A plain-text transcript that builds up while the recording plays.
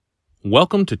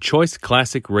Welcome to Choice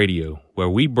Classic Radio, where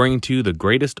we bring to you the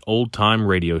greatest old-time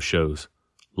radio shows.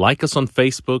 Like us on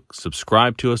Facebook,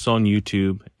 subscribe to us on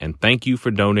YouTube, and thank you for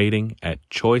donating at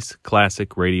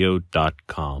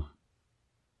choiceclassicradio.com.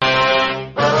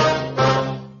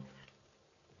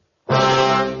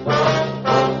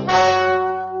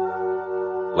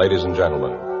 Ladies and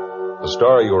gentlemen, the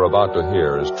story you are about to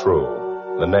hear is true.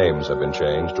 The names have been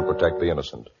changed to protect the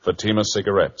innocent. Fatima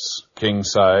Cigarettes, king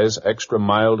size, extra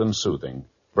mild and soothing,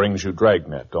 brings you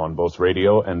Dragnet on both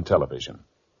radio and television.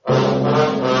 You're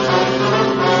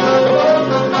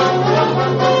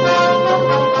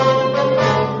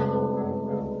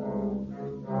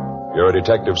a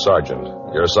detective sergeant.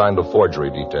 You're assigned to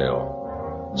forgery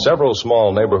detail. Several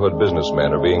small neighborhood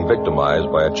businessmen are being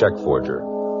victimized by a check forger.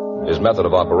 His method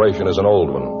of operation is an old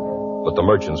one, but the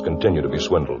merchants continue to be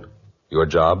swindled. Your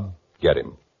job? Get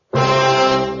him.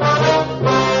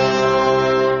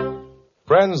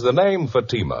 Friends, the name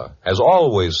Fatima has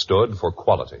always stood for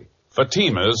quality.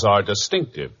 Fatimas are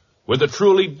distinctive, with a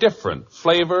truly different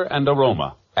flavor and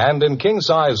aroma. And in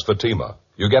king-size Fatima,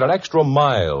 you get an extra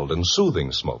mild and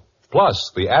soothing smoke,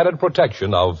 plus the added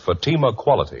protection of Fatima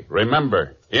quality.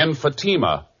 Remember, in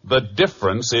Fatima, the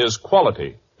difference is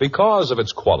quality. Because of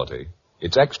its quality,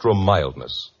 its extra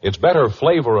mildness, its better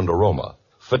flavor and aroma,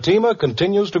 Fatima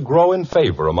continues to grow in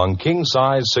favor among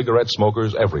king-size cigarette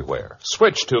smokers everywhere.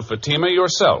 Switch to Fatima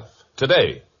yourself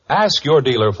today. Ask your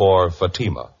dealer for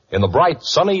Fatima in the bright,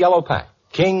 sunny yellow pack.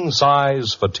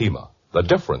 King-size Fatima. The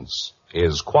difference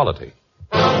is quality.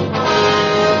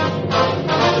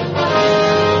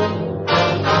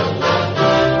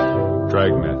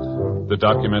 Dragnet, the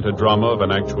documented drama of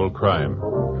an actual crime.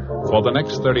 For the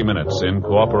next 30 minutes, in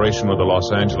cooperation with the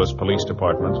Los Angeles Police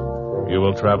Department, you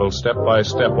will travel step by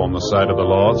step on the side of the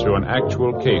law through an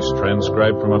actual case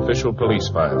transcribed from official police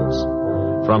files.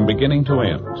 From beginning to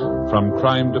end, from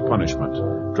crime to punishment,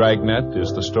 Dragnet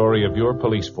is the story of your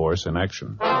police force in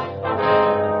action.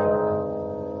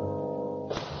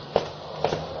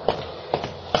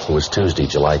 It was Tuesday,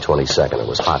 July 22nd. It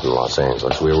was hot in Los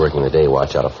Angeles. We were working the day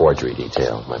watch out of forgery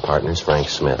detail. My partner's Frank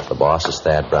Smith. The boss is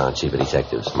Thad Brown, chief of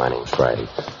detectives. My name's Friday.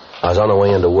 I was on the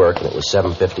way into work, and it was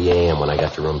 7:50 a.m. when I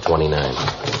got to room 29.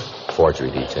 Forgery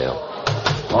detail.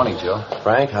 Morning, Joe.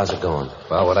 Frank, how's it going?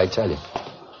 Well, what'd I tell you?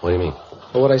 What do you mean?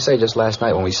 Well, what'd I say just last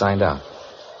night when we signed out?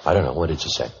 I don't know. What did you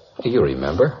say? You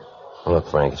remember? Well, look,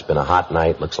 Frank, it's been a hot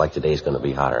night. Looks like today's going to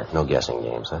be hotter. No guessing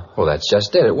games, huh? Well, that's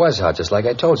just it. It was hot, just like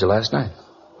I told you last night.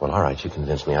 Well, all right, you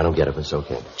convinced me. I don't get it, but it's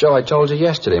okay. Joe, I told you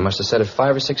yesterday. Must have said it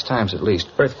 5 or 6 times at least.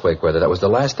 Earthquake weather. That was the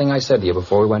last thing I said to you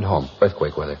before we went home.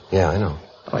 Earthquake weather. Yeah, I know.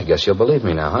 Well, I guess you'll believe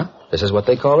me now, huh? This is what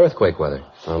they call earthquake weather.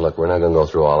 Well, look, we're not going to go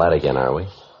through all that again, are we?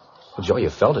 Well, Joe,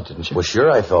 you felt it, didn't you? Well, sure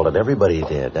I felt it. Everybody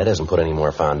did. That doesn't put any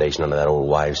more foundation under that old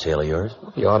wives' tale of yours.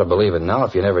 You ought to believe it now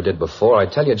if you never did before. I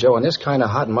tell you, Joe, in this kind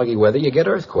of hot and muggy weather, you get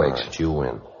earthquakes. All right, you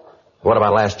win. What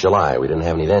about last July? We didn't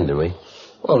have any then, did we?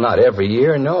 Well, not every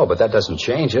year, no, but that doesn't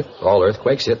change it. All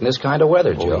earthquakes hit in this kind of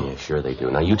weather, Joe. Oh, yeah, sure they do.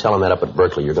 Now, you tell them that up at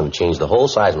Berkeley, you're going to change the whole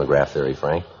seismograph theory,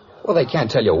 Frank. Well, they can't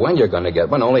tell you when you're going to get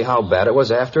one, only how bad it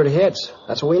was after it hits.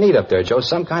 That's what we need up there, Joe,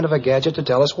 some kind of a gadget to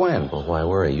tell us when. Well, why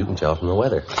worry? You can tell from the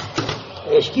weather.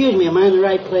 Excuse me, am I in the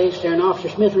right place? Is there an Officer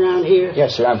Smith around here?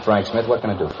 Yes, sir, I'm Frank Smith. What can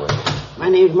I do for you? My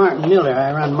name's Martin Miller.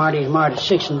 I run Marty's Mart at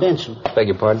 6th and Benson. Beg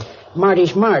your pardon?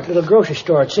 Marty's Mart, little grocery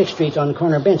store at 6th Street on the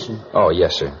corner of Benson. Oh,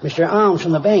 yes, sir. Mr. Alms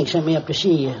from the bank sent me up to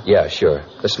see you. Yeah, sure.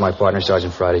 This is my partner,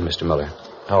 Sergeant Friday, Mr. Miller.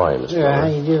 How are you, Mr. Miller? How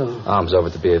you do? Alms over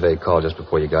at the B of A called just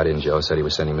before you got in, Joe. Said he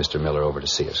was sending Mr. Miller over to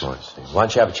see us. Oh, I see. Why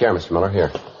don't you have a chair, Mr. Miller?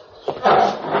 Here.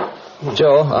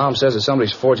 Joe, Alms says that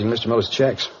somebody's forging Mr. Miller's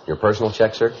checks. Your personal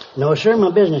check, sir? No, sir,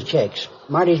 my business checks.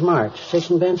 Marty's Mart,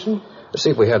 6th and Benson. Let's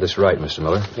see if we have this right, Mr.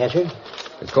 Miller. Yes, sir.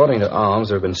 According to Alms,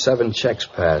 there have been 7 checks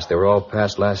passed. They were all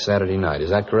passed last Saturday night.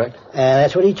 Is that correct?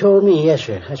 That's what he told me, yes,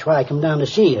 sir. That's why I come down to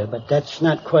see you, but that's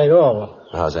not quite all.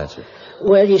 How's that, sir?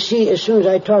 Well, you see, as soon as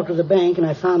I talked to the bank and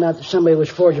I found out that somebody was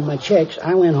forging my checks,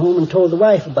 I went home and told the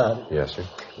wife about it. Yes, sir.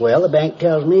 Well, the bank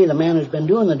tells me the man who's been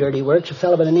doing the dirty work's a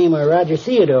fellow by the name of Roger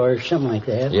Theodore or something like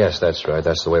that. Yes, that's right.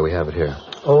 That's the way we have it here.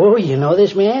 Oh, you know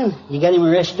this man? You got him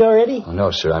arrested already? Oh, no,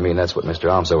 sir. I mean, that's what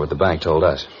Mr. Alms over at the bank told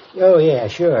us. Oh, yeah,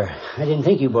 sure. I didn't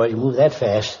think you boys would move that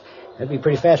fast. That'd be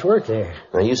pretty fast work there.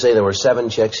 Now, you say there were 7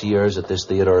 checks of yours that this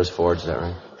Theodore has forged, is that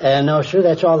right? No, sir,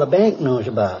 that's all the bank knows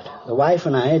about. The wife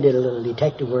and I did a little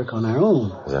detective work on our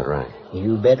own. Is that right?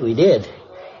 You bet we did.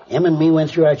 Em and me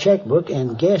went through our checkbook,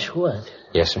 and guess what?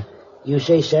 Yes, sir. You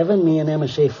say 7, me and Emma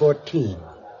say 14.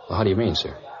 Well, how do you mean,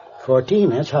 sir? 14,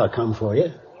 that's how it come for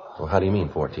you. Well, how do you mean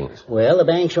 14? Well, the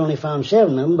bank's only found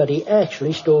 7 of them, but he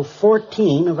actually stole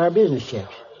 14 of our business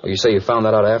checks. Well, you say you found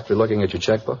that out after looking at your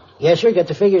checkbook? Yes, sir. Got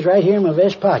the figures right here in my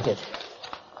vest pocket.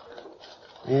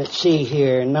 Let's see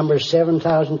here. Numbers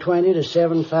 7,020 to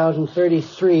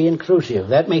 7,033 inclusive.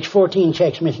 That makes 14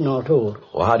 checks missing all told.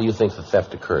 Well, how do you think the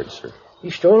theft occurred, sir? You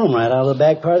stole them right out of the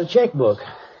back part of the checkbook.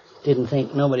 Didn't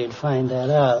think nobody'd find that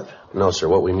out. No, sir.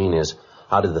 What we mean is,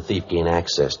 how did the thief gain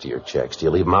access to your checks? Do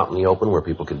you leave them out in the open where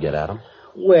people could get at them?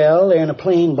 Well, they're in a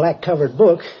plain black-covered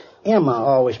book. Emma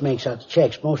always makes out the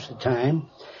checks most of the time.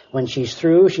 When she's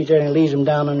through, she generally leaves them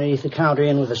down underneath the counter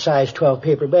in with a size 12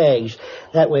 paper bags.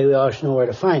 That way we always know where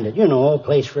to find it. You know, a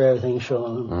place for everything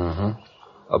shown.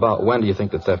 Mm-hmm. About when do you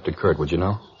think the theft occurred, would you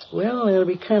know? Well, it'll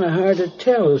be kind of hard to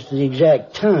tell as to the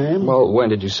exact time. Well, when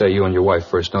did you say you and your wife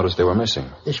first noticed they were missing?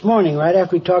 This morning, right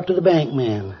after we talked to the bank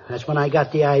man. That's when I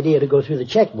got the idea to go through the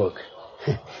checkbook.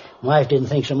 My wife didn't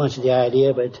think so much of the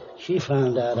idea, but she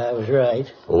found out I was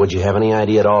right. Well, would you have any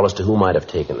idea at all as to who might have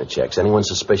taken the checks? Anyone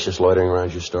suspicious loitering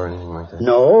around your store or anything like that?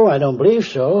 No, I don't believe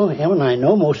so. Em and I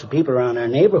know most of the people around our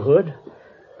neighborhood.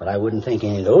 But I wouldn't think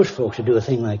any of those folks would do a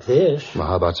thing like this. Well,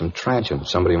 how about some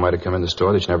transients? Somebody who might have come in the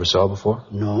store that you never saw before?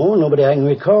 No, nobody I can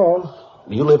recall.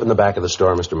 You live in the back of the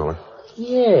store, Mr. Miller?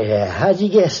 Yeah, how'd you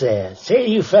guess that? Say,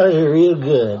 you fellas are real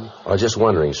good. I was just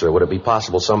wondering, sir, would it be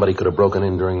possible somebody could have broken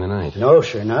in during the night? No,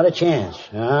 sir, not a chance.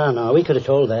 No, we could have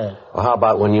told that. Well, how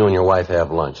about when you and your wife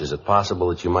have lunch? Is it possible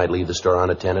that you might leave the store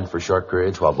unattended for short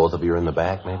periods while both of you are in the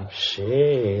back, maybe?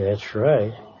 Say, that's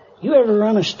right. You ever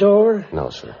run a store?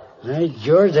 No, sir. Hey,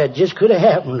 George, that just could have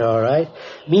happened, all right.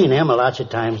 Me and Emma lots of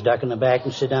times duck in the back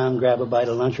and sit down and grab a bite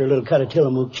of lunch or a little cut of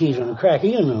Tillamook cheese on a cracker,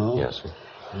 you know. Yes, sir.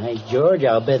 Hey, George,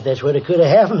 I'll bet that's what it could have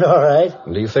happened, all right.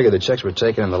 Do you figure the checks were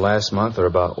taken in the last month, or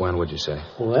about when, would you say?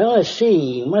 Well, let's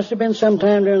see. Must have been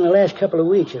sometime during the last couple of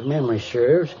weeks, if memory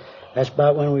serves. That's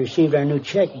about when we received our new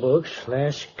checkbooks,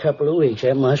 last couple of weeks.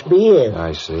 That must be it.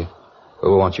 I see.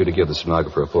 Well, we want you to give the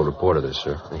stenographer a full report of this,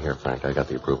 sir. Here, Frank, I got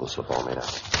the approval slip all made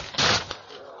out.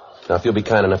 Now, if you'll be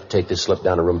kind enough to take this slip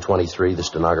down to room 23, the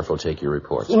stenographer will take your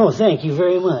reports. Oh, thank you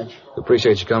very much. We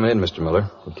appreciate you coming in, Mr. Miller.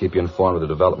 We'll keep you informed of the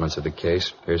developments of the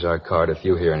case. Here's our card. If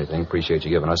you hear anything, appreciate you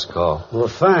giving us a call. Well,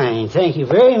 fine. Thank you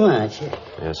very much.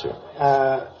 Yes,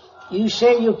 sir. You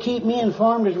say you'll keep me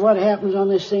informed as what happens on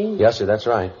this thing? Yes, sir, that's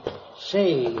right.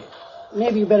 Say,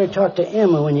 maybe you better talk to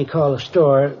Emma when you call the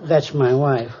store. That's my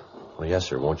wife. Well, yes,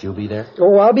 sir. Won't you be there?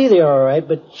 Oh, I'll be there, all right,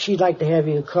 but she'd like to have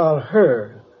you call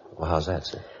her. Well, how's that,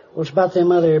 sir? Well, it's about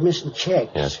them other missing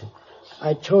checks. Yes, sir.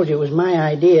 I told you it was my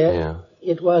idea. Yeah.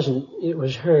 It wasn't. It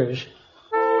was hers.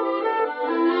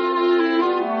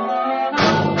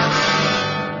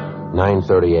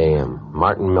 "9:30 a.m.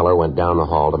 Martin Miller went down the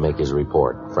hall to make his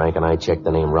report. Frank and I checked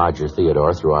the name Roger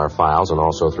Theodore through our files and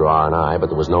also through R&I, but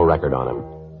there was no record on him.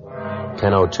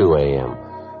 10:02 a.m.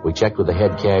 We checked with the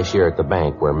head cashier at the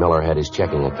bank where Miller had his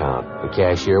checking account. The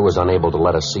cashier was unable to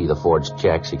let us see the forged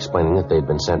checks, explaining that they'd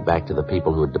been sent back to the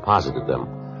people who had deposited them.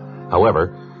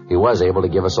 However, he was able to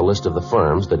give us a list of the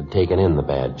firms that had taken in the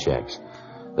bad checks.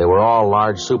 They were all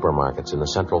large supermarkets in the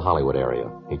central Hollywood area.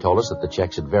 He told us that the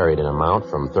checks had varied in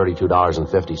amount from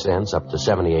 $32.50 up to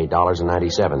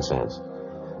 $78.97,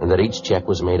 and that each check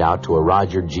was made out to a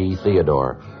Roger G.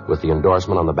 Theodore, with the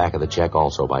endorsement on the back of the check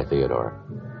also by Theodore.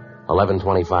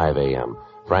 11:25 a.m.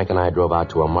 Frank and I drove out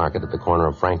to a market at the corner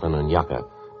of Franklin and Yucca.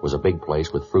 It was a big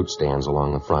place with fruit stands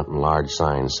along the front and large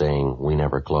signs saying, "We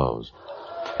never close."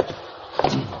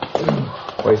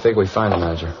 Where do you think we find the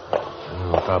manager?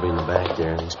 Probably in the back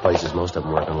there. These places, most of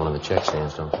them work on one of the check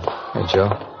stands, don't they? Hey, Joe.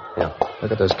 Yeah.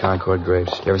 Look at those Concord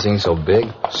grapes. You ever seen so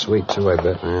big? Sweet, too, I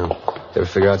bet. Yeah. You ever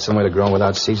figure out some way to grow them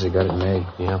without seeds? They got it made.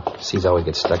 Yeah. Seeds always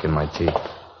get stuck in my teeth.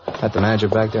 That the manager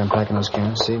back there unpacking those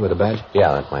cans? See, with a badge?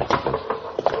 Yeah, that might be good.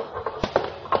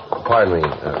 Pardon me,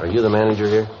 are you the manager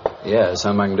here? Yeah,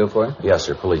 something I can do for you? Yes,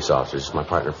 sir, police officers. This is my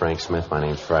partner, Frank Smith. My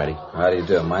name's Friday. How do you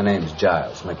do? My name's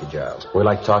Giles, Mickey Giles. We'd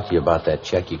like to talk to you about that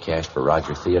check you cashed for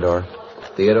Roger Theodore.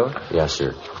 Theodore? Yes,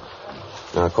 sir.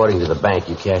 Now, according to the bank,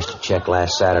 you cashed a check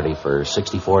last Saturday for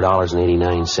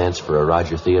 $64.89 for a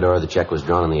Roger Theodore. The check was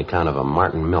drawn on the account of a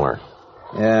Martin Miller.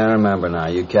 Yeah, I remember now.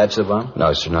 You catch the bum?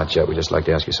 No, sir, not yet. We'd just like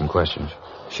to ask you some questions.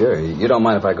 Sure. You don't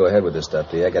mind if I go ahead with this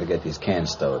stuff, do you? I got to get these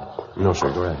cans stowed. No,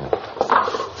 sir, go ahead.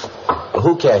 Well,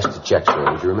 who cashed the check,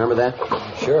 sir? Would you remember that?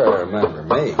 Sure, I remember.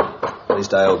 Me. At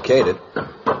least I okayed it.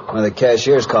 One of the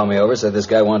cashiers called me over, said this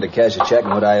guy wanted to cash a check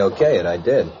and would I okay it. I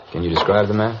did. Can you describe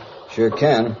the man? Sure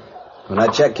can. When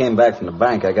that check came back from the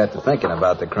bank, I got to thinking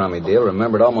about the crummy deal,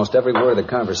 remembered almost every word of the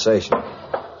conversation.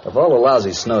 Of all the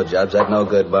lousy snow jobs, that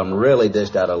no-good bum really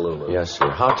dished out a lulu. Yes, sir.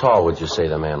 How tall would you say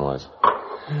the man was?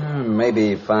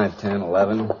 Maybe 5'10",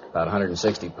 11, about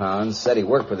 160 pounds. Said he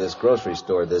worked for this grocery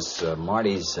store, this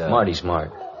Marty's... Marty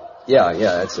Smart. Yeah,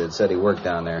 that's it. Said he worked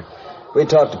down there. We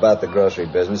talked about the grocery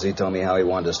business. He told me how he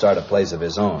wanted to start a place of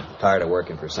his own. Tired of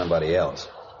working for somebody else.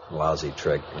 Lousy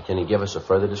trick. Can you give us a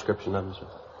further description of him, sir?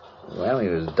 Well, he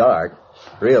was dark.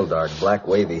 Real dark. Black,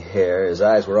 wavy hair. His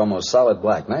eyes were almost solid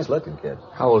black. Nice-looking kid.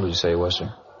 How old would you say he was,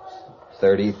 sir?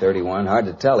 30, 31. Hard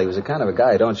to tell. He was the kind of a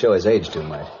guy who don't show his age too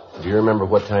much. Do you remember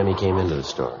what time he came into the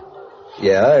store?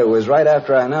 Yeah, it was right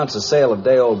after I announced the sale of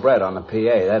day-old bread on the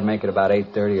PA. That'd make it about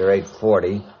 8:30 or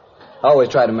 8:40. I always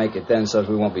try to make it then so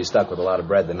we won't be stuck with a lot of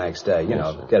bread the next day.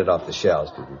 Get it off the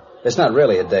shelves. It's not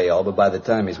really a day old, but by the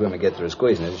time these women get through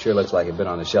squeezing it, it sure looks like it's been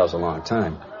on the shelves a long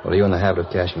time. Well, are you in the habit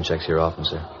of cashing checks here often,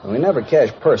 sir? Well, we never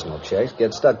cash personal checks.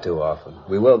 Get stuck too often.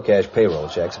 We will cash payroll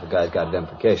checks if a guy's got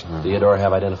identification. Theodore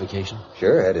have identification?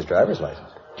 Sure, had his driver's license.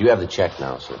 Do you have the check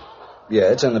now, sir? Yeah,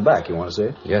 it's in the back. You want to see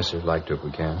it? Yes, sir. Like to if we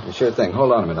can. Yeah, sure thing.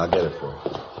 Hold on a minute. I'll get it for you.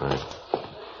 All right.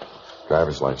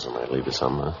 Driver's license might lead to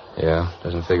something, huh? Yeah,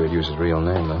 doesn't figure he'd use his real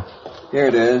name, though. Here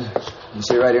it is. You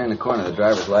see right here in the corner the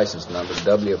driver's license number,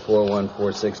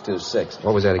 W414626.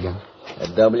 What was that again?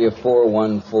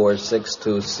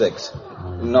 W414626.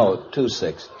 No,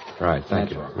 26. Right,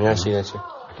 thank you. May I see that, sir?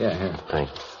 Yeah, here.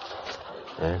 Thanks.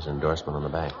 There's an endorsement on the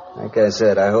back. Like I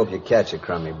said, I hope you catch a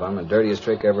crummy bum. The dirtiest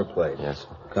trick ever played. Yes, sir.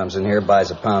 Comes in here, buys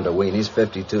a pound of weenies,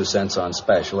 52 cents on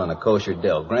special, and a kosher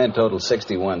dill. Grand total,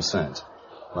 61 cents.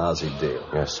 Lousy deal.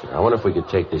 Yes, sir. I wonder if we could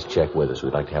take this check with us.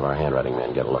 We'd like to have our handwriting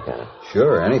man get a look at it.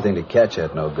 Sure, anything to catch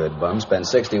that no good bum. Spends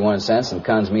 61 cents and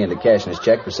cons me into cashing his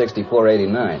check for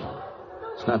 $64.89.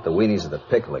 It's not the weenies or the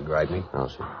pickle that gripe me. No,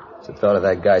 sir. It's the thought of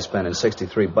that guy spending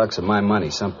 $63 of my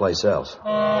money someplace else.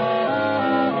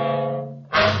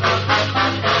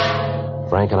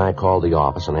 Frank and I called the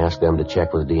office and asked them to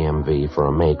check with DMV for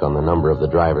a make on the number of the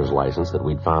driver's license that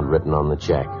we'd found written on the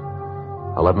check.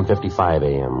 11:55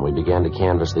 a.m., we began to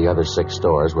canvass the other 6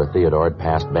 stores where Theodore had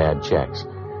passed bad checks.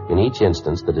 In each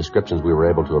instance, the descriptions we were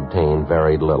able to obtain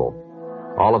varied little.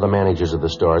 All of the managers of the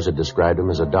stores had described him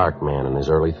as a dark man in his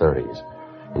early 30s.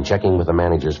 In checking with the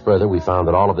managers further, we found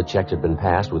that all of the checks had been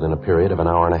passed within a period of an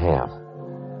hour and a half.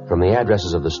 From the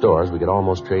addresses of the stores, we could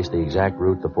almost trace the exact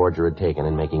route the forger had taken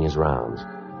in making his rounds.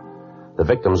 The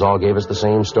victims all gave us the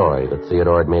same story, that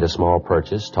Theodore had made a small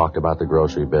purchase, talked about the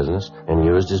grocery business, and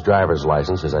used his driver's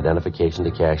license as identification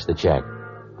to cash the check.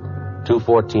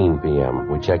 2:14 p.m.,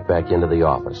 we checked back into the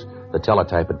office. The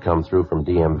teletype had come through from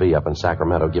DMV up in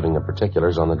Sacramento giving the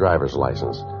particulars on the driver's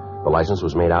license. The license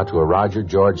was made out to a Roger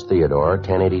George Theodore,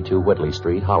 1082 Whitley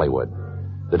Street, Hollywood.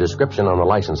 The description on the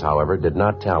license, however, did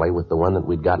not tally with the one that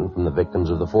we'd gotten from the victims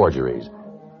of the forgeries.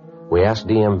 We asked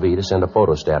DMV to send a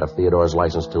photostat of Theodore's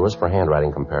license to us for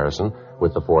handwriting comparison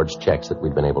with the forged checks that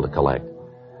we'd been able to collect.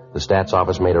 The stats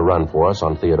office made a run for us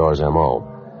on Theodore's M.O.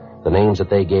 The names that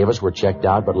they gave us were checked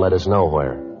out but led us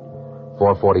nowhere.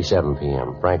 4:47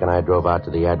 p.m., Frank and I drove out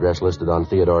to the address listed on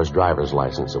Theodore's driver's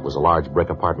license. It was a large brick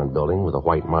apartment building with a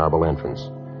white marble entrance.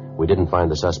 We didn't find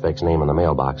the suspect's name in the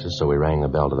mailboxes, so we rang the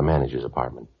bell to the manager's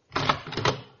apartment.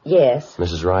 Yes.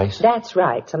 Mrs. Rice? That's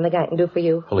right. Something I can do for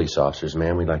you? Police officers,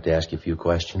 ma'am. We'd like to ask you a few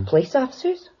questions. Police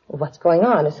officers? Well, what's going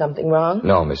on? Is something wrong?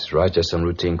 No, Mrs. Rice, just some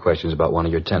routine questions about one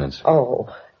of your tenants.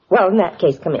 Oh. Well, in that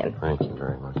case, come in. Thank you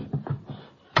very much.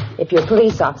 If you're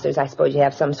police officers, I suppose you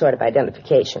have some sort of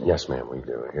identification. Yes, ma'am, we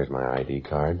do. Here's my ID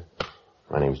card.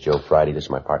 My name's Joe Friday. This is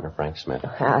my partner, Frank Smith.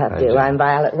 How do? I'm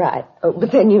Violet Wright. Oh,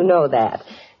 but then you know that.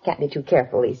 Can't be too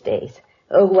careful these days.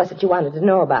 Oh, who was it you wanted to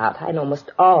know about? I know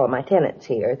almost all of my tenants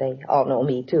here. They all know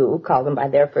me, too. Call them by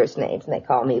their first names, and they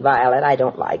call me Violet. I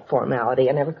don't like formality.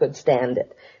 I never could stand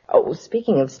it. Oh,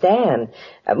 speaking of stand,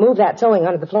 move that sewing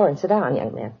onto the floor and sit down,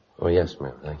 young man. Oh, yes,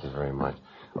 ma'am. Thank you very much.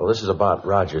 Well, this is about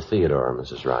Roger Theodore,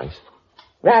 Mrs. Rice.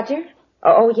 Roger?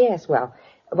 Oh, yes. Well,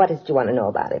 what is it you want to know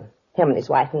about him? Him and his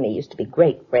wife and me used to be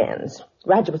great friends.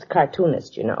 Roger was a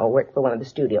cartoonist, you know, worked for one of the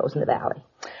studios in the valley.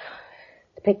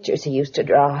 The pictures he used to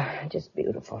draw, just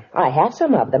beautiful. I have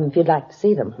some of them if you'd like to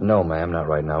see them. No, ma'am, not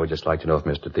right now. We'd just like to know if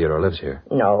Mr. Theodore lives here.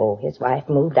 No, his wife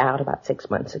moved out about 6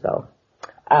 months ago.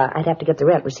 I'd have to get the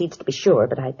rent receipts to be sure,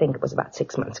 but I think it was about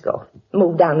 6 months ago.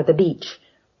 Moved down to the beach.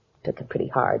 Took it pretty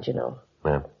hard, you know.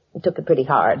 Ma'am? It took it pretty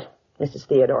hard. Mrs.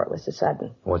 Theodore was so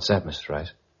sudden. What's that, Mrs.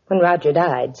 Rice? When Roger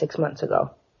died 6 months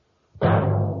ago.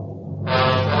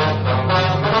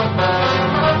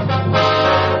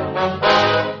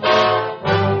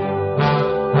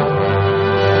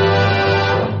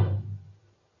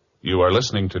 You are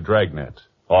listening to Dragnet,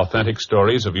 authentic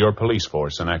stories of your police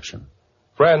force in action.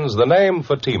 Friends, the name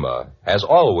Fatima has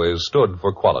always stood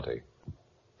for quality.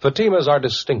 Fatimas are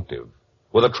distinctive,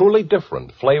 with a truly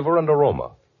different flavor and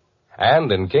aroma.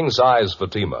 And in king-size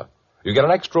Fatima, you get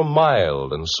an extra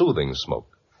mild and soothing smoke,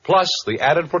 plus the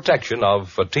added protection of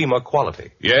Fatima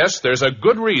quality. Yes, there's a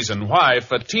good reason why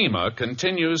Fatima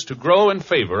continues to grow in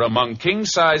favor among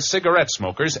king-size cigarette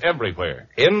smokers everywhere.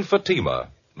 In Fatima,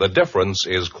 the difference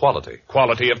is quality.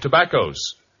 Quality of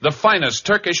tobaccos. The finest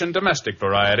Turkish and domestic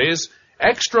varieties,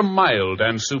 extra mild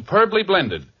and superbly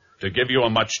blended to give you a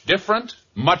much different,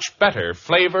 much better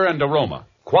flavor and aroma.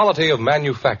 Quality of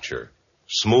manufacture.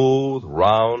 Smooth,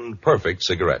 round, perfect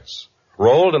cigarettes.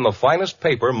 Rolled in the finest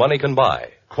paper money can buy.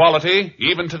 Quality,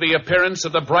 even to the appearance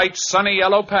of the bright, sunny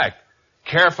yellow pack,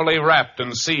 carefully wrapped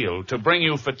and sealed to bring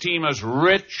you Fatima's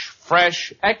rich,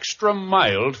 fresh, extra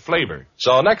mild flavor.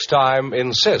 So next time,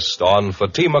 insist on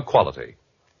Fatima quality.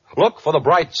 Look for the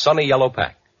bright, sunny yellow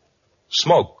pack.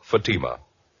 Smoke Fatima,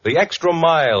 the extra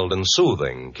mild and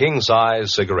soothing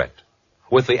king-size cigarette,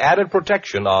 with the added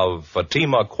protection of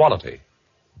Fatima quality.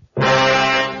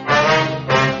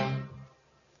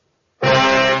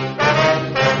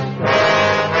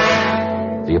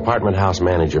 The apartment house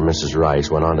manager, Mrs. Rice,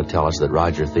 went on to tell us that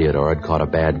Roger Theodore had caught a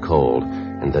bad cold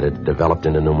and that it had developed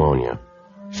into pneumonia.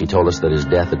 She told us that his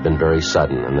death had been very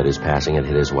sudden and that his passing had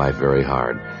hit his wife very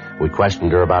hard. We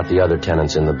questioned her about the other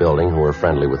tenants in the building who were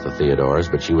friendly with the Theodores,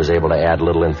 but she was able to add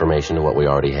little information to what we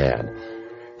already had.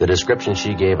 The description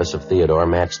she gave us of Theodore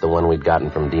matched the one we'd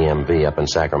gotten from DMV up in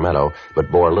Sacramento,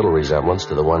 but bore little resemblance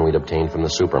to the one we'd obtained from the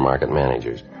supermarket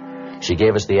managers. She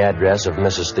gave us the address of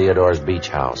Mrs. Theodore's beach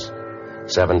house.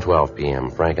 7:12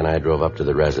 p.m., Frank and I drove up to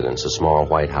the residence, a small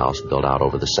white house built out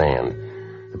over the sand.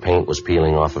 The paint was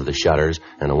peeling off of the shutters,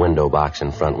 and a window box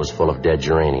in front was full of dead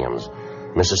geraniums.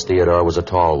 Mrs. Theodore was a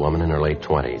tall woman in her late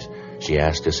 20s. She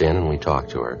asked us in, and we talked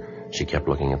to her. She kept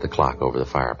looking at the clock over the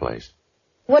fireplace.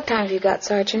 What time have you got,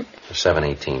 Sergeant?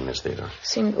 7:18, Miss Theodore.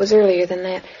 Seemed it was earlier than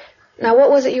that. Now,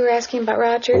 what was it you were asking about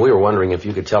Roger? Well, we were wondering if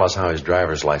you could tell us how his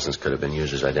driver's license could have been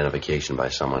used as identification by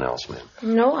someone else, ma'am.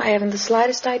 No, I haven't the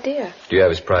slightest idea. Do you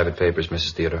have his private papers,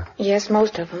 Mrs. Theodore? Yes,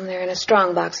 most of them. They're in a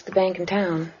strong box at the bank in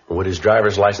town. Would his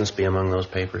driver's license be among those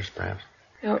papers, perhaps?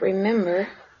 I don't remember.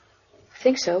 I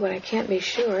think so, but I can't be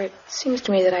sure. It seems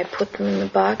to me that I put them in the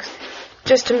box.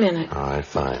 Just a minute. All right,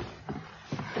 fine.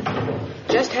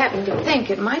 Just happened to think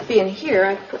it might be in here.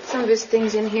 I put some of his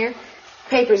things in here.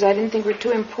 Papers I didn't think were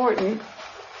too important.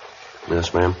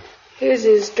 Yes, ma'am. Here's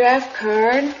his draft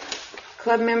card,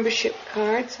 club membership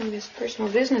card, some of his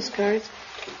personal business cards.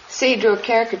 See, he drew a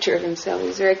caricature of himself.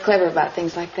 He's very clever about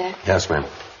things like that. Yes, ma'am.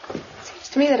 Seems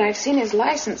to me that I've seen his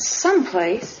license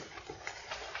someplace.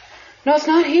 No, it's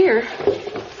not here.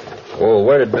 Well,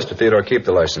 where did Mr. Theodore keep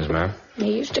the license, ma'am?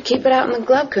 He used to keep it out in the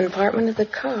glove compartment of the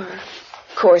car.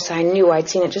 Of course, I knew I'd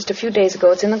seen it just a few days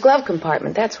ago. It's in the glove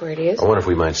compartment. That's where it is. I wonder if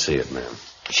we might see it, ma'am.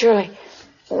 Surely.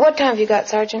 What time have you got,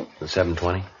 Sergeant?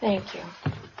 7:20. Thank you.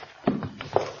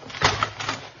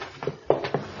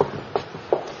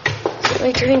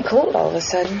 Certainly turning cold all of a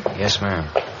sudden. Yes, ma'am.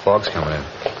 Fog's coming in.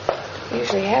 We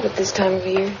usually have it this time of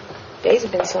year. Days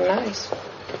have been so nice.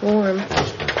 Warm.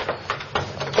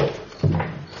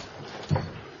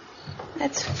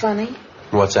 That's funny.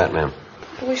 What's that, ma'am?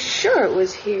 I was sure it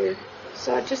was here.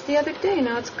 Saw it just the other day.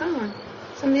 Now it's gone.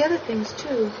 Some of the other things,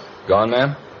 too. Gone,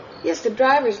 ma'am? Yes, the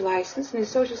driver's license and his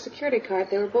Social Security card.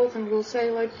 They were both in a little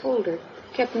celluloid folder.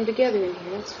 Kept them together in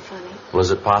here. That's funny.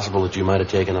 Was it possible that you might have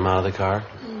taken them out of the car?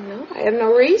 No, I have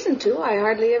no reason to. I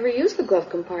hardly ever use the glove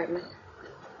compartment.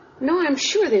 No, I'm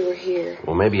sure they were here.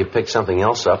 Well, maybe you picked something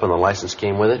else up and the license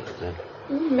came with it?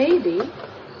 Maybe.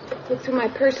 Look through my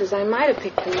purses. I might have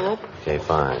picked them up. Okay,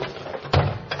 fine.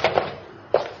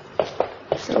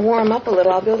 It's going to warm up a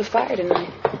little. I'll build a fire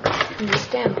tonight.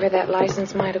 Understand where that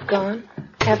license might have gone.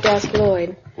 Have to ask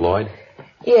Lloyd. Lloyd?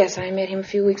 Yes, I met him a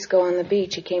few weeks ago on the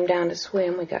beach. He came down to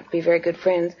swim. We got to be very good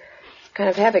friends. Kind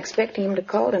of half expecting him to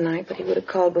call tonight, but he would have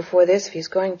called before this if he's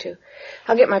going to.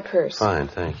 I'll get my purse. Fine,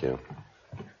 thank you.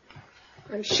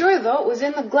 I'm sure, though, it was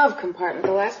in the glove compartment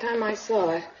the last time I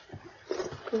saw it.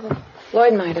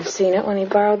 Lloyd might have seen it when he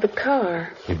borrowed the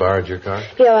car. He borrowed your car?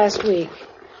 Yeah, last week.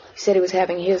 He said he was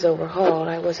having his overhauled.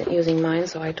 I wasn't using mine,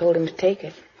 so I told him to take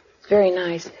it. It's very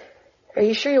nice. Are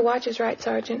you sure your watch is right,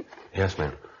 Sergeant? Yes,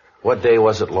 ma'am. What day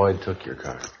was it Lloyd took your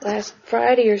car? Last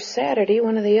Friday or Saturday,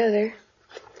 one or the other.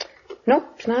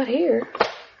 Nope, it's not here.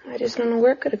 I just don't know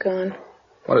where it could have gone.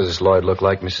 What does this Lloyd look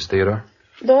like, Mrs. Theodore?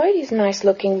 Lloyd, he's a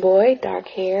nice-looking boy. Dark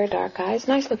hair, dark eyes.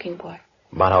 Nice-looking boy.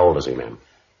 About how old is he, ma'am?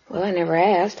 Well, I never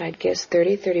asked. I'd guess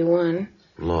 30, 31.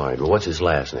 Lloyd. Well, what's his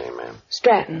last name, ma'am?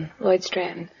 Stratton. Lloyd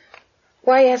Stratton.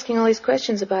 Why are you asking all these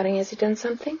questions about him? Has he done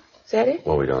something? Is that it?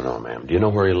 Well, we don't know, ma'am. Do you know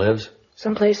where he lives?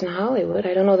 Someplace in Hollywood.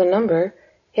 I don't know the number.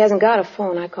 He hasn't got a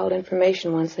phone. I called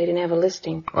information once. They didn't have a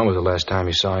listing. When was the last time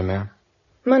you saw him, ma'am?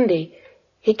 Monday.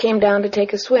 He came down to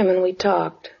take a swim, and we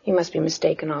talked. You must be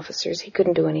mistaken, officers. He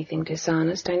couldn't do anything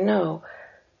dishonest, I know.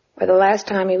 By the last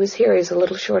time he was here, he was a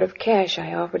little short of cash.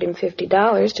 I offered him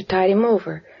 $50 to tide him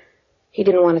over. He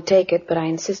didn't want to take it, but I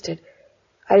insisted.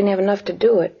 I didn't have enough to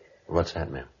do it. What's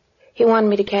that, ma'am? He wanted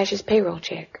me to cash his payroll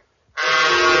check.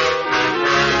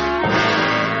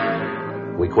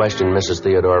 We questioned Mrs.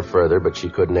 Theodore further, but she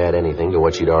couldn't add anything to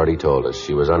what she'd already told us.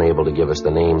 She was unable to give us the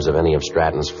names of any of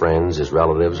Stratton's friends, his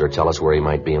relatives, or tell us where he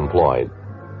might be employed.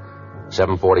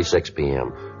 7:46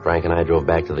 p.m. Frank and I drove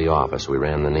back to the office. We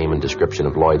ran the name and description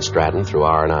of Lloyd Stratton through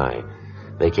R&I.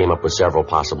 They came up with several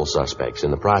possible suspects.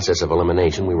 In the process of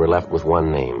elimination, we were left with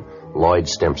one name, Lloyd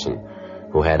Stimpson,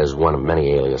 who had as one of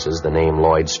many aliases the name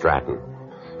Lloyd Stratton.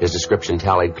 His description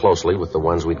tallied closely with the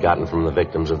ones we'd gotten from the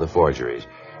victims of the forgeries.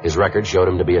 His record showed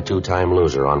him to be a two-time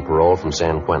loser on parole from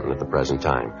San Quentin at the present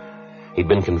time. He'd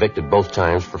been convicted both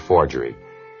times for forgery.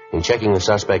 In checking the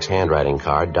suspect's handwriting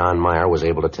card, Don Meyer was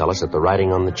able to tell us that the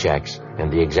writing on the checks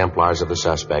and the exemplars of the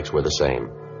suspects were the same.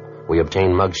 We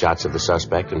obtained mugshots of the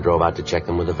suspect and drove out to check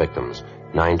them with the victims.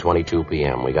 9:22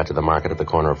 p.m. We got to the market at the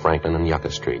corner of Franklin and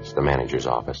Yucca Streets, the manager's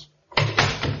office.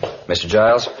 Mr.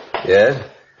 Giles? Yeah?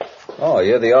 Oh,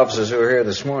 you're the officers who were here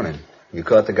this morning. You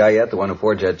caught the guy yet, the one who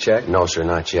forged that check? No, sir,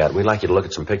 not yet. We'd like you to look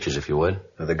at some pictures, if you would.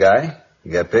 Of the guy?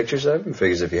 You got pictures of him?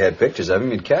 Figures if you had pictures of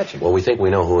him, you'd catch him. Well, we think we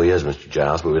know who he is, Mr.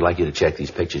 Giles, but we'd like you to check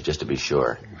these pictures just to be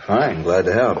sure. Fine, glad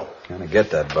to help. Gonna get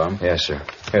that bum. Yes, sir.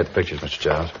 Here are the pictures, Mr.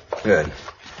 Giles. Good.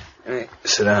 Hey,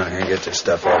 sit down here and get this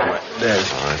stuff off my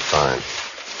desk. All right, fine.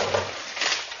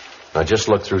 Now, just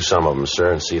look through some of them,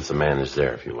 sir, and see if the man is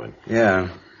there, if you would. Yeah.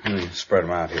 Let me spread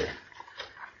them out here.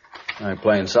 All right,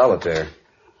 playing solitaire.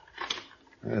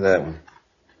 Look at that one.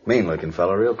 Mean-looking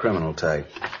fellow, real criminal type.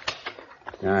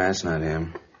 No, that's not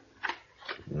him.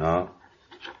 No.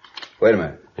 Wait a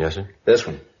minute. Yes, sir? This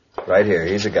one. Right here.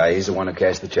 He's the guy. He's the one who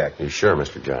cashed the check. You sure,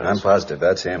 Mr. Giles? I'm positive.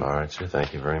 That's him. All right, sir.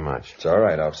 Thank you very much. It's all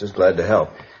right, officers. Glad to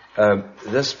help.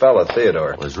 This fella,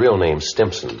 Theodore. Well, his real name's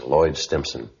Stimpson, Lloyd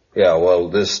Stimpson. Yeah, well,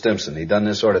 this Stimpson, he done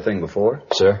this sort of thing before?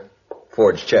 Sir?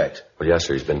 Forged checks. Well, yes,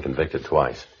 sir. He's been convicted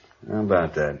twice. How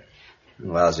about that?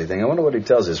 Lousy thing. I wonder what he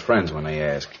tells his friends when they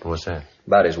ask. What's that?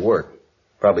 About his work.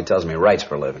 Probably tells me he writes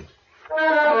for a living.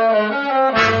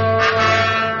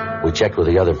 We checked with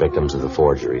the other victims of the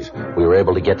forgeries. We were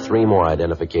able to get 3 more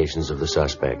identifications of the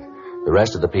suspect. The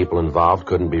rest of the people involved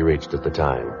couldn't be reached at the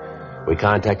time. We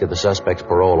contacted the suspect's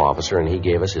parole officer, and he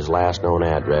gave us his last known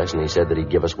address, and he said that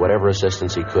he'd give us whatever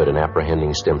assistance he could in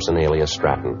apprehending Stimpson, alias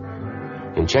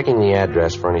Stratton. In checking the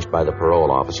address furnished by the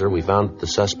parole officer, we found that the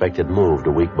suspect had moved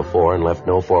a week before and left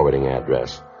no forwarding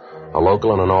address. A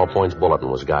local and an all-points bulletin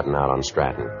was gotten out on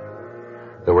Stratton.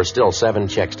 There were still 7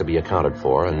 checks to be accounted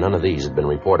for, and none of these had been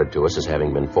reported to us as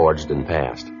having been forged in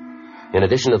past. In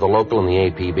addition to the local and the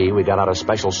APB, we got out a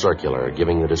special circular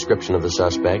giving the description of the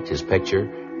suspect, his picture,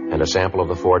 and a sample of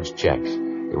the forged checks.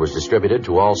 It was distributed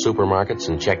to all supermarkets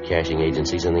and check-cashing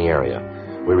agencies in the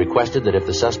area. We requested that if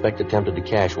the suspect attempted to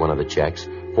cash one of the checks,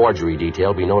 forgery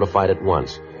detail be notified at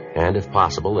once, and, if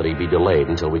possible, that he be delayed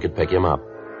until we could pick him up.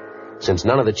 Since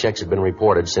none of the checks had been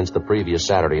reported since the previous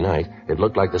Saturday night, it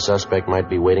looked like the suspect might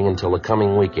be waiting until the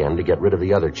coming weekend to get rid of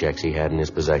the other checks he had in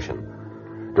his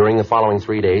possession. During the following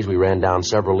 3 days, we ran down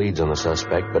several leads on the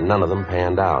suspect, but none of them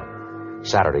panned out.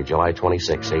 Saturday, July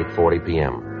 26, 8:40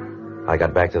 p.m. I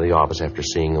got back to the office after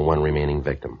seeing the one remaining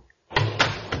victim.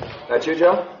 That you,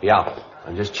 Joe? Yeah.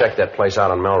 I just checked that place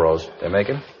out on Melrose. They make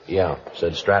it? Yeah.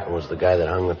 Said Stratton was the guy that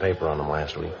hung the paper on them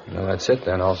last week. No, that's it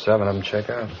then. All 7 of them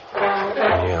check out.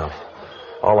 Yeah.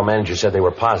 All the managers said they were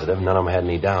positive. None of them had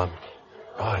any doubt.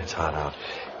 Boy, it's hot out.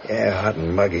 Yeah, hot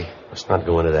and muggy. Let's not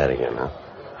go into that again, huh?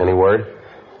 Any word?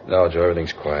 No, Joe,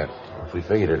 everything's quiet. If we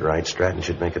figured it right, Stratton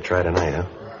should make a try tonight, huh?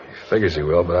 Figures he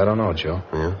will, but I don't know, Joe.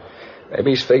 Yeah?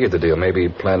 Maybe he's figured the deal. Maybe he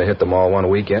planned to hit them all one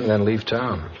weekend and then leave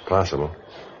town. It's possible.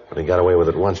 But he got away with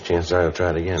it once. Chances are he'll try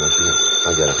it again.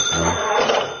 I'll get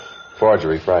it.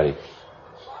 Forgery, Friday.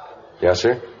 Yes,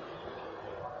 sir?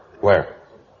 Where?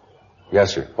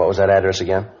 Yes, sir. What was that address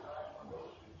again?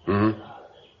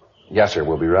 Yes, sir.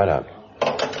 We'll be right out.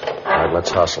 All right,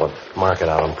 let's hustle it. Mark it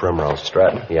out on Primrose.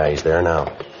 Stratton? Yeah, he's there now.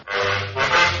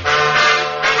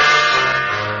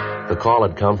 The call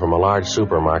had come from a large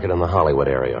supermarket in the Hollywood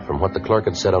area. From what the clerk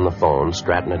had said on the phone,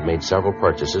 Stratton had made several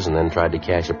purchases and then tried to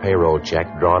cash a payroll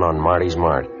check drawn on Marty's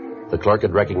Mart. The clerk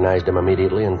had recognized him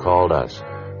immediately and called us.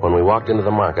 When we walked into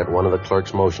the market, one of the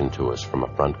clerks motioned to us from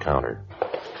a front counter.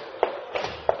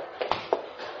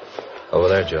 Over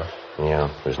there, Joe. Yeah,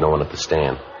 there's no one at the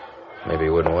stand. Maybe he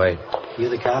wouldn't wait. You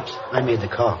the cops? I made the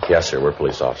call. Yes, sir. We're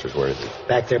police officers. Where is he?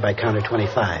 Back there by counter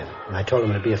 25. And I told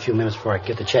him it'd be a few minutes before I could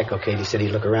get the check okayed. He said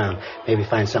he'd look around, maybe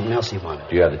find something else he wanted.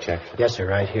 Do you have the check? Yes, sir,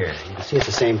 right here. You can see it's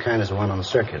the same kind as the one on the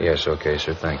circuit. Yes, okay,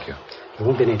 sir. Thank you. There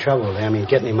won't be any trouble with him.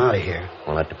 Getting him out of here.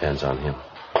 Well, that depends on him.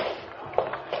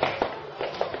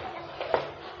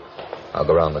 I'll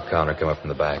go around the counter, come up from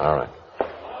the back. All right.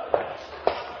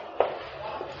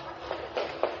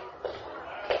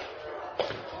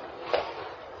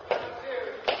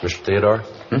 Mr. Theodore?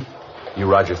 You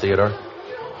Roger Theodore?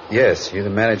 Yes, you the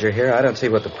manager here? I don't see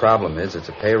what the problem is. It's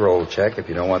a payroll check. If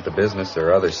you don't want the business, there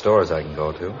are other stores I can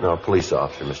go to. No, police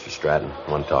officer, Mr. Stratton.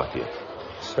 I want to talk to you.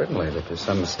 Certainly, but if there's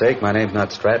some mistake, my name's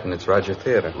not Stratton, it's Roger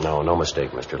Theodore. No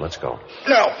mistake, mister. Let's go.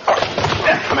 No!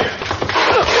 Come here.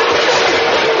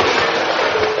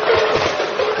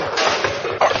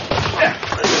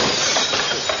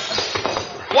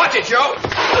 Watch it, Joe!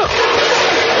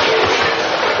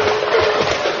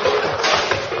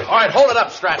 All right, hold it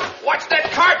up, Stratton. Watch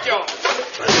that cart, Joe!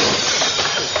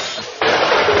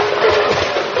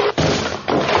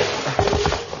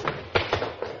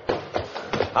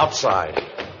 Outside.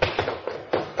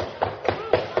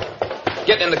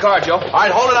 Get in the car, Joe. All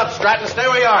right, hold it up, Stratton. Stay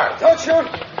where you are. Don't shoot!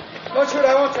 Don't shoot,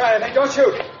 I won't try anything. Don't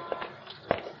shoot!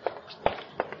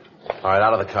 All right,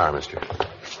 out of the car, mister.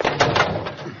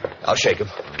 I'll shake him.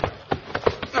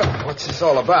 Oh, what's this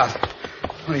all about?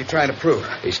 What are you trying to prove?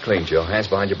 He's clean, Joe. Hands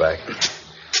behind your back.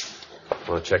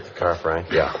 Want to check the car,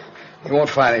 Frank? Yeah. You won't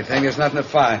find anything. There's nothing to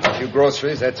find. A few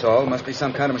groceries, that's all. Must be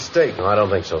some kind of mistake. No, I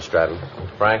don't think so, Stratton.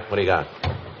 Frank, what do you got?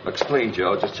 Looks clean,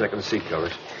 Joe. Just checking the seat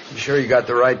covers. You sure you got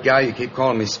the right guy? You keep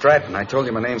calling me Stratton. I told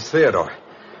you my name's Theodore.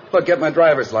 Look, get my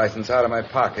driver's license out of my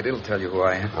pocket. It'll tell you who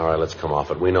I am. All right, let's come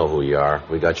off it. We know who you are.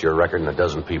 We got your record and a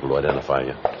dozen people to identify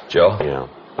you. Joe? Yeah.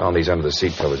 Found these under the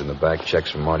seat covers in the back.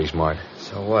 Checks from Marty's Mart.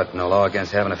 So what? No law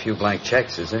against having a few blank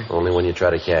checks, is there? Only when you try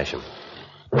to cash them.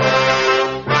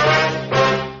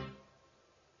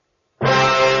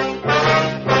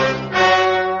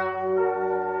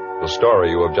 The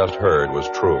story you have just heard was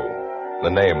true. The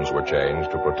names were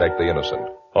changed to protect the innocent.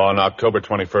 On October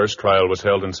 21st, trial was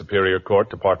held in Superior Court,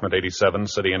 Department 87,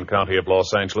 City and County of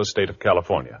Los Angeles, State of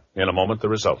California. In a moment, the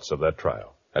results of that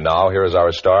trial. And now, here is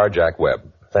our star, Jack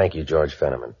Webb. Thank you, George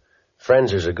Fenneman.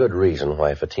 Friends, there's a good reason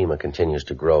why Fatima continues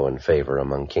to grow in favor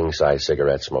among king-size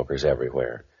cigarette smokers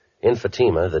everywhere. In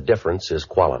Fatima, the difference is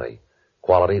quality.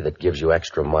 Quality that gives you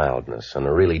extra mildness and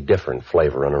a really different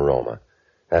flavor and aroma.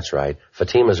 That's right,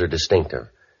 Fatimas are distinctive.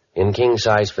 In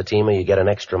king-size Fatima, you get an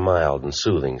extra mild and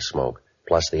soothing smoke,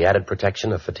 plus the added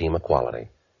protection of Fatima quality.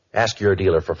 Ask your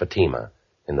dealer for Fatima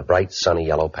in the bright, sunny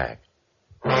yellow pack.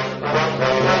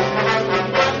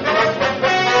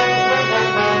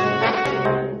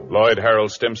 Lloyd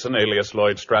Harold Stimson, alias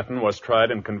Lloyd Stratton, was tried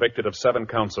and convicted of 7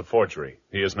 counts of forgery.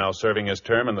 He is now serving his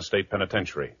term in the state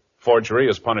penitentiary. Forgery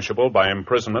is punishable by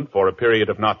imprisonment for a period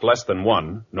of not less than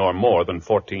 1, nor more than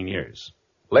 14 years.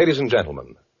 Ladies and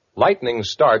gentlemen, lightning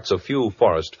starts a few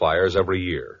forest fires every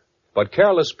year, but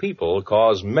careless people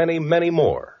cause many, many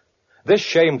more. This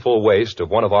shameful waste of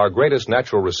one of our greatest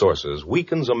natural resources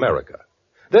weakens America.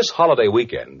 This holiday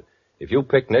weekend, if you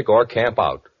picnic or camp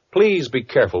out, please be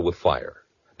careful with fire.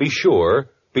 Be sure,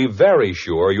 be very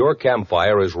sure your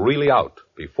campfire is really out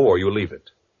before you leave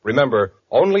it. Remember,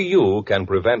 only you can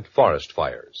prevent forest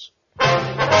fires.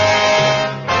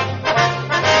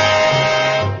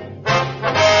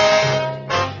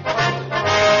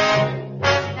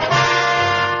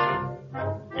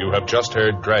 You have just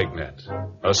heard Dragnet,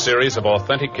 a series of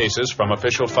authentic cases from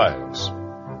official files.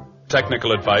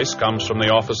 Technical advice comes from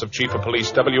the Office of Chief of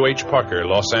Police W.H. Parker,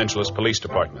 Los Angeles Police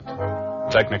Department.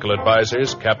 Technical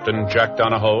advisors, Captain Jack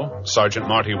Donahoe, Sergeant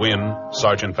Marty Wynn,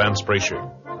 Sergeant Vance Brasher.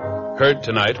 Heard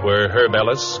tonight were Herb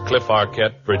Ellis, Cliff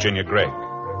Arquette, Virginia Gregg.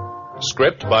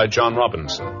 Script by John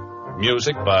Robinson.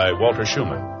 Music by Walter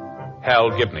Schumann.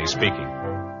 Hal Gibney speaking.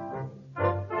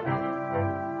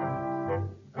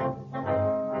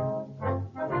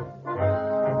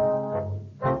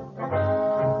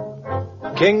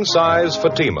 King Size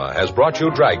Fatima has brought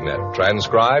you Dragnet,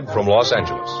 transcribed from Los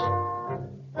Angeles.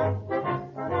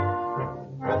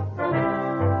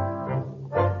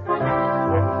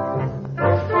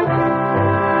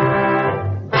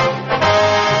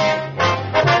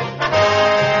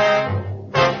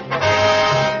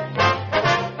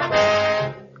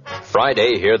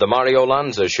 Friday, hear the Mario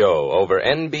Lanza Show over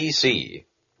NBC.